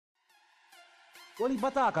Only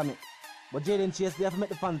Bataka me. But Jayden Chase, they have to make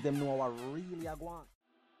the fans them know what really are going on.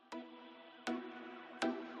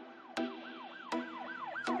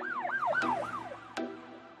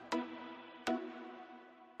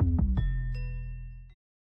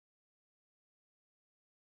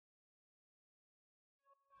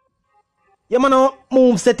 Yeah, man,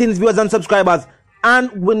 move settings, viewers and subscribers.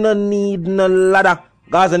 And we no need no ladder.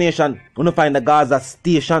 Gaza Nation, gonna find the Gaza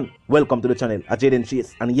Station. Welcome to the channel, Jayden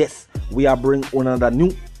Chase. And yes, we are bringing another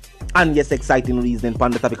new and yes, exciting reason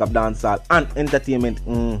on the topic of dancehall and entertainment.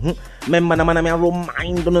 Remember, the man, I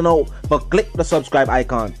remind you now, but click the subscribe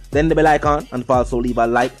icon, then the bell icon, and also leave a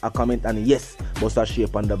like, a comment, and yes, bust a share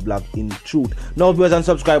on the vlog in truth. Now, viewers and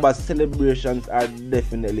subscribers, celebrations are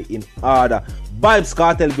definitely in order. Vybz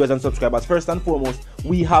Kartel, viewers and subscribers, first and foremost,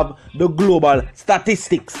 we have the global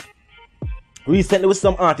statistics. Recently, with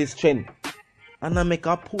some artists trend, and I make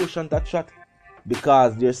a portion that chat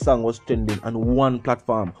because their song was trending on one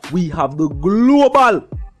platform. We have the global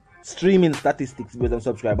streaming statistics, viewers and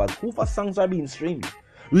subscribers. Who for songs are being streamed?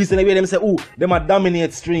 Recently, we them say, oh, them are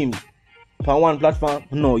dominate streams for one platform.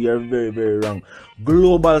 No, you're very, very wrong.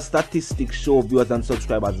 Global statistics show, viewers and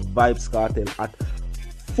subscribers, Vybz Kartel at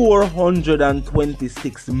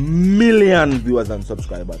 426 million viewers and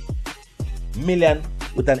subscribers. Million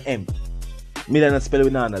with an M. Million is spelled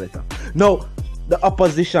with another letter. Now, the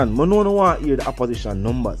opposition, I don't want to hear the opposition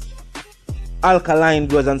numbers. Alkaline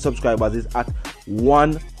viewers and subscribers is at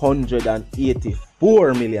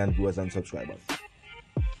 184 million viewers and subscribers.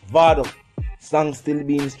 Vado, song still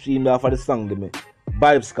being streamed off of the song they make.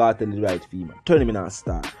 Vybz Kartel is right female. Turn him in a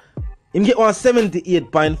star. Him get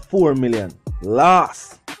 178.4 million.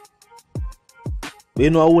 Last. But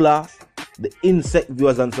you know who last? The insect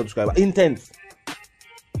viewers and subscribers. Intense.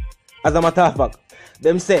 As a matter of fact,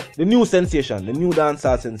 them say the new sensation, the new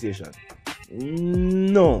dancehall sensation.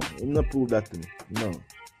 No, him not prove that to me. No.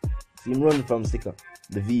 See him run from sticker,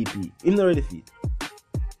 the VP. Him not ready feet.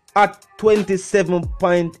 At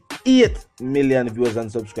 27.8 million viewers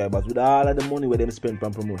and subscribers, with all of the money where them spend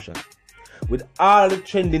on promotion, with all the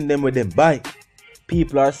trending them where them buy,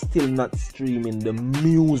 people are still not streaming the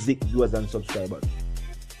music, viewers and subscribers.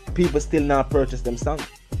 People still not purchase them songs.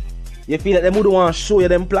 You feel like them would want to show you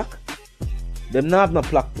them plaque? Them not have no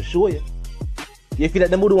plaque to show you. You feel like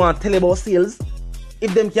them would want to tell you about sales?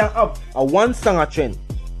 If them can have a one song a trend,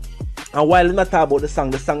 and while they not talk about the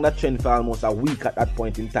song that trend for almost a week at that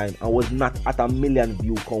point in time and was not at a million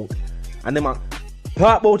view count, and them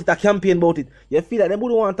talk about it, a campaign about it, you feel like them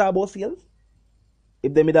would want to talk about sales?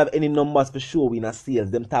 If them would have any numbers for sure in a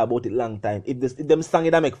sales, them talk about it long time. If them song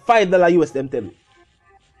it make $5 US, them tell you.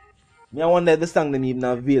 Me I wonder if the song them even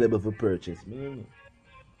available for purchase.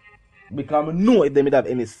 Because I know if they would have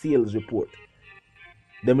any sales report,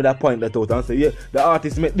 they would have point that out and say, yeah, the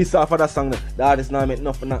artist make this off of that song. The artist now make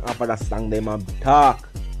nothing off of that song. They man talk.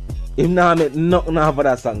 If now make nothing off of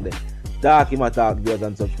that song, then talk him a talk, viewers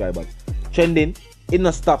and subscribers. Trending, it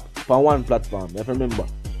not stop for one platform. You have to remember,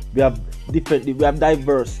 we have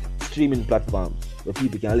diverse streaming platforms where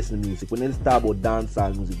people can listen to music. When they talk about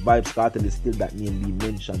dancehall music, Vybz Kartel is still that name being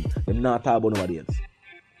mentioned. They not talk about nobody else.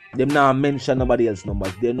 Them not mention nobody else's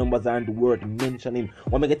numbers. Their numbers aren't worth mentioning.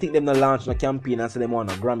 When make you think them not launch a campaign and say them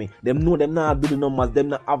want a Grammy, them know them not do the numbers. Them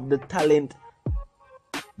not have the talent.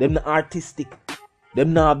 Them not artistic.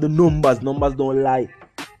 Them not have the numbers. Numbers don't lie.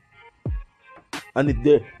 And if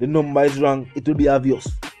the number is wrong, it will be obvious.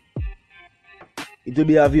 It will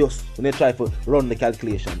be obvious when they try to run the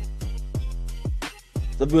calculation.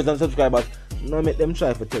 So viewers and subscribers, now make them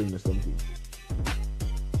try for telling you something.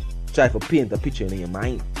 Try to paint a picture in your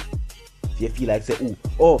mind. If you feel like say,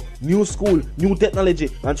 oh, new school, new technology,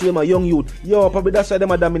 and show them a young youth, yo, probably that's why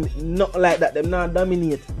them are dominate. Not like that, them not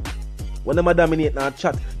dominate. When them are dominate now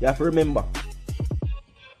chat, you have to remember,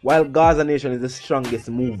 while Gaza Nation is the strongest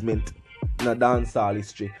movement in a dancehall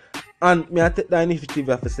history, and me I take the initiative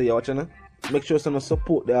have to say, you watching, make sure you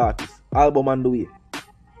support the artist, album on the way.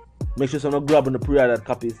 Make sure you grab on the pre-ordered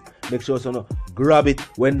copies. Make sure you grab it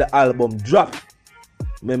when the album drop.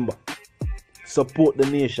 Remember, support the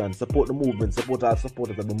nation, support the movement, support our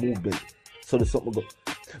supporters of the movement. So there's something go.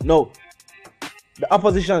 Now, the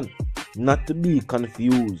opposition, not to be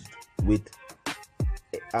confused with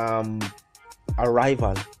a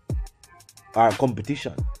rival or a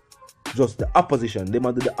competition. Just the opposition. They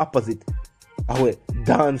might do the opposite of what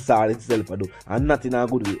dancehall itself I do, and not in a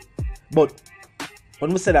good way. But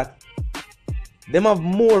when we say that, them have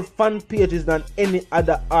more fan pages than any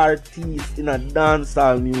other artist in a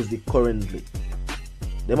dancehall music currently.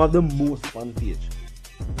 Them have the most fan page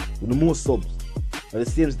with the most subs. And the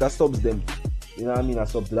same that subs them, you know what I mean, a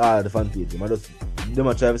sub to all the fan page. Them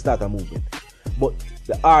are trying to start a movement. but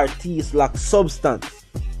the artists lack substance.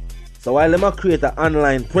 So while them create an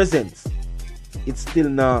online presence, it still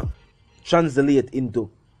not translate into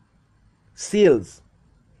sales.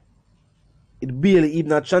 It barely even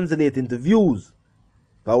not translate into views.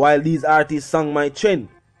 But while these artists' song might trend,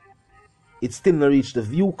 it still not reach the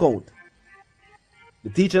view count. The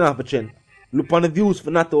teacher have a trend. Look on the views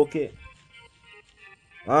for not okay.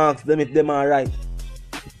 Ask them if them alright.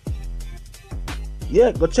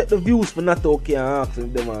 Yeah, go check the views for not okay and ask them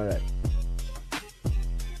if them alright.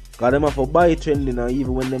 Cause them have to buy trending, and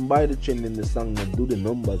even when them buy the trending, the song they do the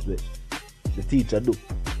numbers with the teacher do.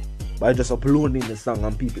 By just uploading the song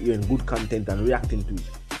and people hearing good content and reacting to it.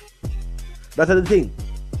 That's the thing.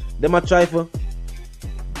 Them a try for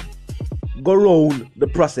go round the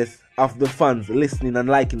process of the fans listening and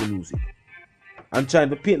liking the music. And trying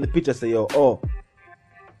to paint the picture, say, yo, oh,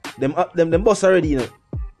 them boss already, you know,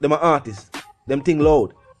 them are artists, them thing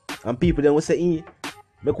loud. And people then will say,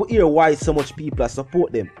 we could hear why so much people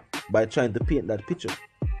support them by trying to paint that picture.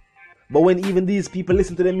 But when even these people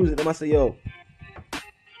listen to their music, they must say, yo,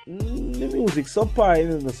 the music so far, it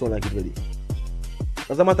doesn't sound like it really.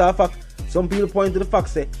 As a matter of fact, some people point to the fact,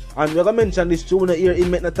 say, and we're going to mention this tune here, he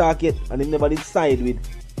make no talk yet, and he never did side with,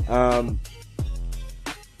 well,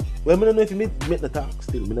 I don't know if he make the talk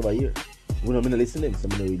still, I never hear. We don't listen to him, so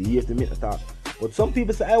I don't really hear if he make the talk. But some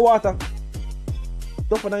people say, hey, water,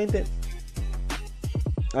 tougher than intent.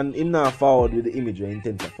 And him not forward with the image where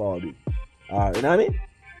intent to forward with. You know what I mean?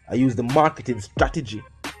 I use the marketing strategy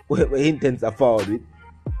where intent are forward with.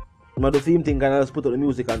 I do the same thing, and I just put out the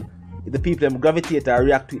music, and if the people them gravitate or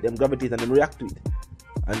react to it, them gravitate and them react to it.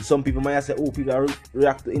 And some people might say, oh, people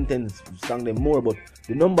react to intent song them more, but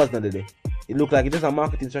the numbers not there. It look like it's just a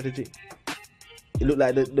marketing strategy. It look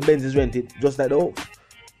like the Benz is rented, just like the house.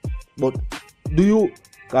 But do you?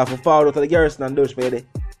 Because for forward out of the garrison and Dutch for you there.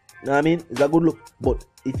 You know what I mean? It's a good look. But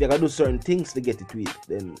if you can do certain things to get it to it,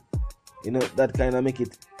 then, you know, that kind of make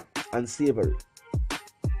it unsavory.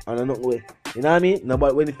 And I don't way. You know what I mean? No,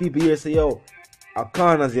 but when the people here say, yo, a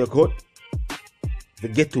corners you cut to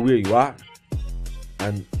get to where you are,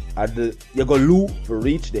 and you go loop for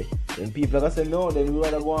reach there, then people are gonna say, no, then we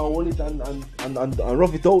rather go and hold it and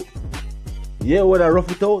rough it out. Yeah, we rather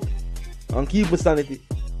rough it out and keep with sanity.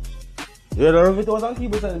 We rather rough it out and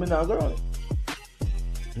keep with sanity, but not go around it.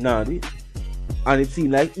 Nah, dude. And it seems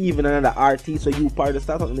like even another artist or you part of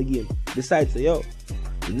start out in the game decides, say, yo,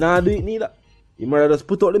 you nah do it neither. You might just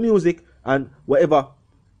put out the music and whatever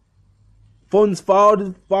funds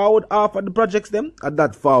forward off of the projects them, and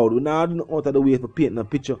that forward. We not do out of the way for painting a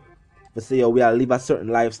picture. For say, yo, we are live a certain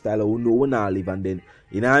lifestyle, or we know we not live, and then,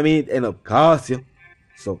 you know what I mean, it end up cost you.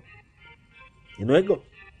 So, you know it go.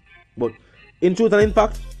 But, in truth and in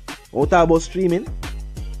fact, when we talk about streaming,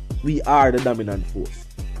 we are the dominant force.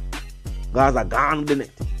 Gaza gone with the net.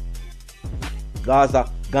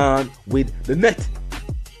 Gaza gone with the net.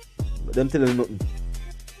 But them telling you nothing.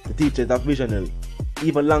 The teachers are visionary.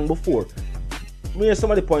 Even long before. Me hear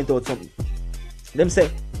somebody point out something. Them say,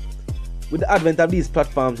 with the advent of these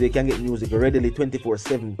platforms, you can get music readily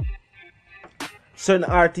 24/7. Certain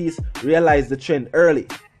artists realized the trend early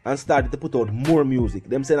and started to put out more music.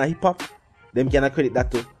 Them saying a hip hop, them can credit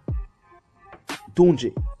that to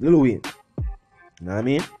Tunji, Lil Wayne. You know what I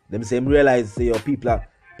mean? Them same realize, say, yo, people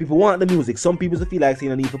want the music. Some people feel like saying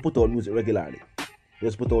they need to put out music regularly. They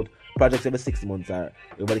just put out projects every 6 months or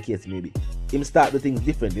whatever the case may be. Him start the things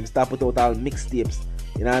different. Him start put out all mixtapes.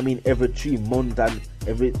 You know what I mean? Every 3 months and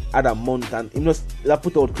every other month, and him just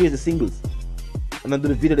put out crazy singles. And then do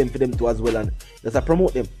the video them for them too as well, and just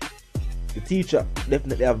promote them. The teacher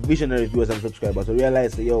definitely have visionary viewers and subscribers. So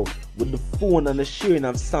realize, say, yo, with the phone and the sharing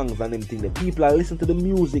of songs and them things, the people are listening to the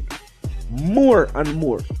music more and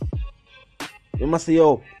more. You must say,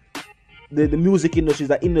 yo, the music industry is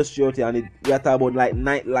an industry out here, and we are talking about like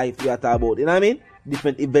nightlife, we are talking about, you know what I mean?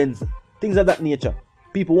 Different events, things of that nature.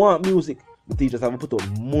 People want music. The teachers have put out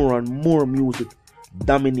more and more music,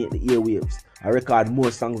 dominate the airwaves. I record more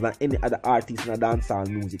songs than any other artist in a dancehall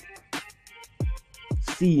music.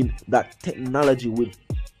 Seeing that technology will,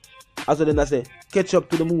 as well then I say, catch up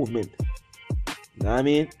to the movement. You know what I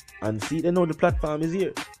mean? And see, they know the platform is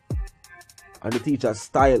here. And the teacher's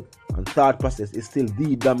style and thought process is still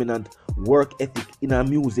the dominant work ethic in our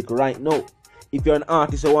music right now. If you're an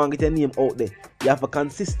artist who want to get your name out there, you have a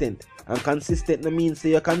consistent. And consistent means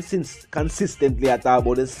say you consistently talk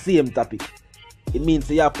about the same topic. It means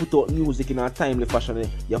say you put out music in a timely fashion.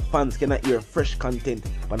 Your fans cannot hear fresh content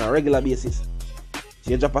on a regular basis.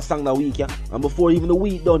 So you drop a song that week, yeah? And before even the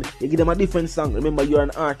week done, you give them a different song. Remember, you're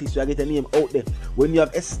an artist, you get your name out there. When you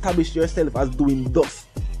have established yourself as doing thus,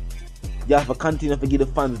 you have to continue to give the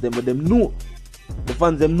fans them, but them know The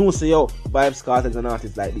fans them know say yo, Vybz Kartel is an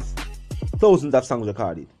artist like this. Thousands of songs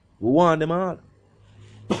recorded. We want them all.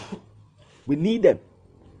 We need them.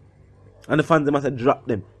 And the fans they must have drop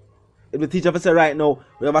them. If the teacher say right now,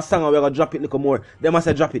 we have a song and we're gonna drop it a little more, they must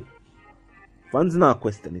have drop it. Fans not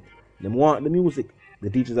question it. They want the music. The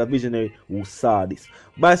teachers are visionary who saw this.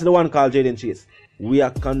 But the one called Jayden Chase. We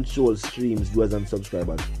are control streams, viewers and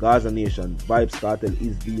subscribers. Gaza Nation, Vybz Kartel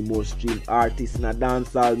is the most streamed artist in a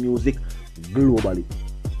dancehall music globally.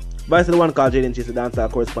 But the one called Jayden Chase, the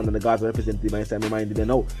dancehall correspondent, the Gaza representative, and I'm reminded you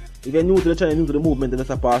know. If you're new to the channel, new to the movement, then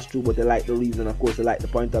it's a pass through, but you like the reason, of course, you like the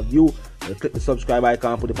point of view, you click the subscribe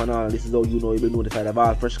icon, put it on all, and this is how you know you'll be notified of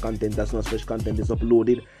all fresh content as soon as fresh content is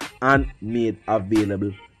uploaded and made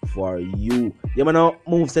available for you. You may now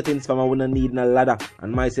move settings from I wouldn't need a ladder,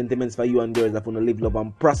 and my sentiments for you and girls that want to live, love,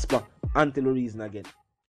 and prosper until the reason again.